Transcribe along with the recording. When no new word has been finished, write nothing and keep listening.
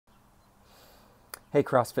Hey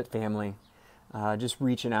CrossFit family, just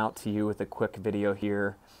reaching out to you with a quick video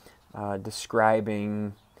here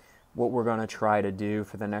describing what we're going to try to do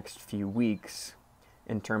for the next few weeks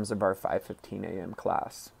in terms of our 5:15 a.m.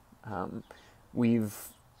 class.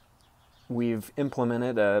 We've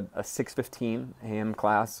implemented a 6:15 a.m.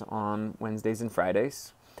 class on Wednesdays and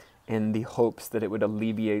Fridays in the hopes that it would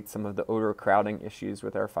alleviate some of the overcrowding issues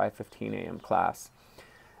with our 5:15 a.m. class.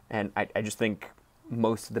 And I just think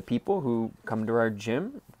most of the people who come to our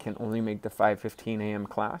gym can only make the 5:15 a.m.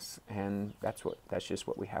 class, and that's just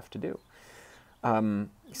what we have to do.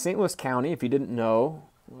 St. Louis County, if you didn't know,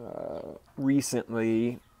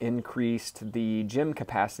 recently increased the gym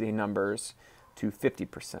capacity numbers to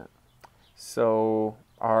 50%. So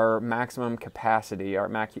our maximum capacity, our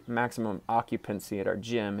maximum occupancy at our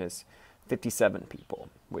gym is 57 people,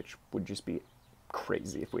 which would just be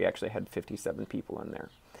crazy if we actually had 57 people in there.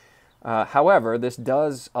 However, this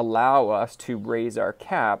does allow us to raise our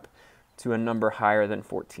cap to a number higher than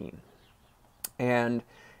 14. And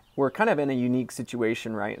we're kind of in a unique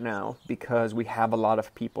situation right now because we have a lot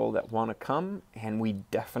of people that want to come, and we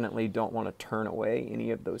definitely don't want to turn away any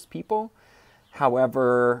of those people.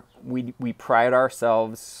 However, we pride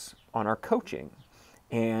ourselves on our coaching.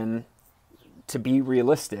 And to be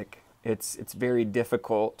realistic, it's very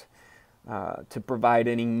difficult to provide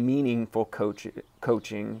any meaningful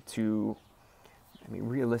coaching to,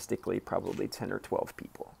 realistically, probably 10 or 12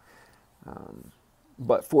 people.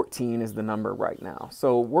 But 14 is the number right now.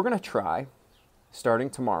 So we're going to try,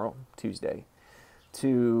 starting tomorrow, Tuesday,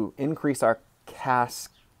 to increase our class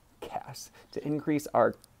cap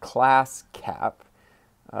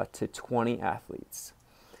to 20 athletes.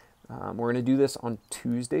 We're going to do this on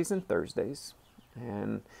Tuesdays and Thursdays,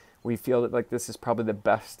 and we feel that this is probably the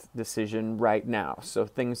best decision right now. So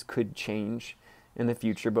things could change in the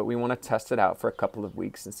future, but we want to test it out for a couple of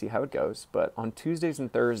weeks and see how it goes. But on Tuesdays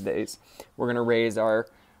and Thursdays, we're going to raise our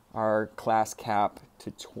class cap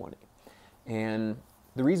to 20. And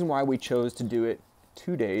the reason why we chose to do it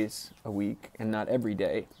 2 days a week and not every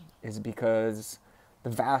day is because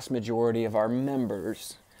the vast majority of our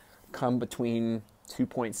members come between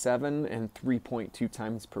 2.7 and 3.2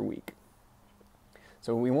 times per week.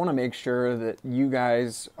 So we want to make sure that you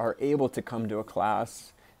guys are able to come to a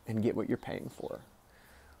class and get what you're paying for.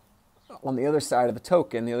 On the other side of the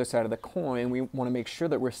token, the other side of the coin, we want to make sure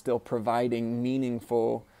that we're still providing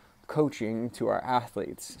meaningful coaching to our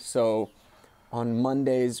athletes. So on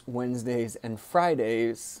Mondays, Wednesdays, and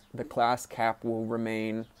Fridays, the class cap will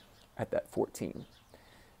remain at that 14.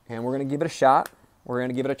 And we're going to give it a shot. We're going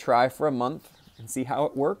to give it a try for a month and see how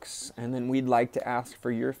it works, and then we'd like to ask for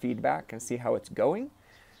your feedback and see how it's going.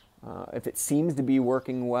 If it seems to be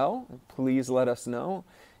working well, please let us know.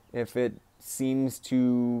 If it seems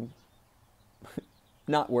to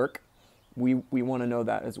not work, we want to know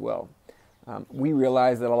that as well. We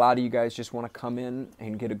realize that a lot of you guys just want to come in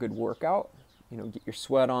and get a good workout, get your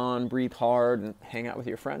sweat on, breathe hard, and hang out with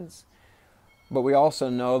your friends. But we also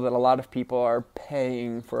know that a lot of people are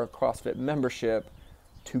paying for a CrossFit membership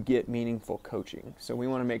to get meaningful coaching. So we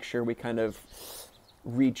want to make sure we kind of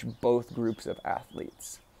reach both groups of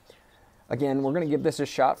athletes. Again, we're going to give this a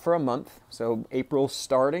shot for a month. So April's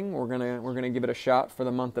starting. We're going to give it a shot for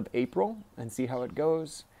the month of April and see how it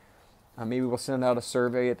goes. Maybe we'll send out a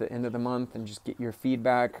survey at the end of the month and just get your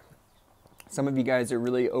feedback. Some of you guys are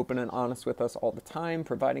really open and honest with us all the time,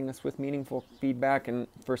 providing us with meaningful feedback. And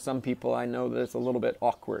for some people, I know that it's a little bit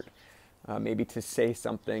awkward, maybe to say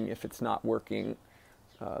something if it's not working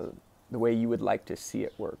the way you would like to see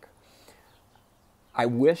it work. I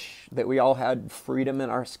wish that we all had freedom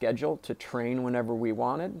in our schedule to train whenever we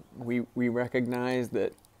wanted. We recognize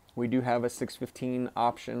that we do have a 6:15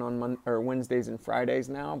 option on Wednesdays and Fridays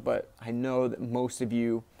now, but I know that most of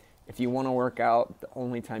you, if you want to work out, the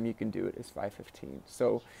only time you can do it is 5:15.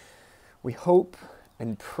 So we hope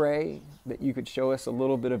and pray that you could show us a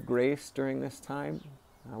little bit of grace during this time.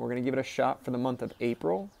 We're going to give it a shot for the month of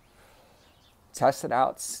April. Test it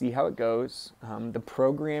out, see how it goes. The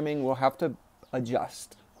programming will have to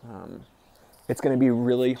adjust. It's going to be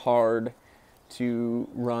really hard to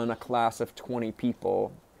run a class of 20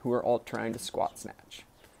 people who are all trying to squat snatch.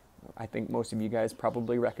 I think most of you guys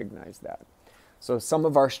probably recognize that. So some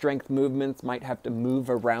of our strength movements might have to move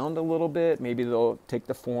around a little bit. Maybe they'll take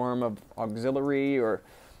the form of auxiliary, or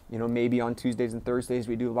maybe on Tuesdays and Thursdays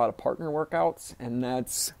we do a lot of partner workouts, and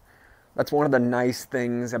that's one of the nice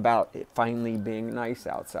things about it finally being nice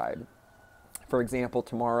outside. For example,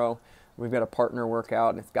 tomorrow we've got a partner workout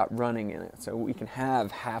and it's got running in it. So we can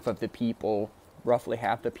have roughly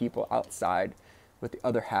half the people outside with the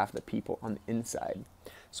other half of the people on the inside.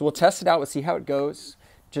 So we'll test it out. We'll see how it goes.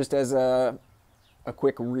 Just as a a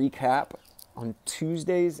quick recap. On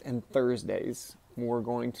Tuesdays and Thursdays, we're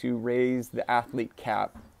going to raise the athlete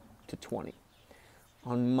cap to 20.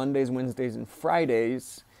 On Mondays, Wednesdays, and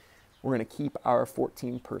Fridays, we're going to keep our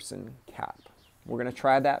 14-person cap. We're going to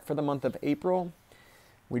try that for the month of April.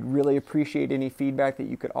 We'd really appreciate any feedback that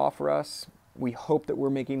you could offer us. We hope that we're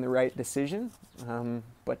making the right decision,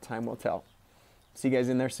 but time will tell. See you guys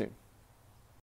in there soon.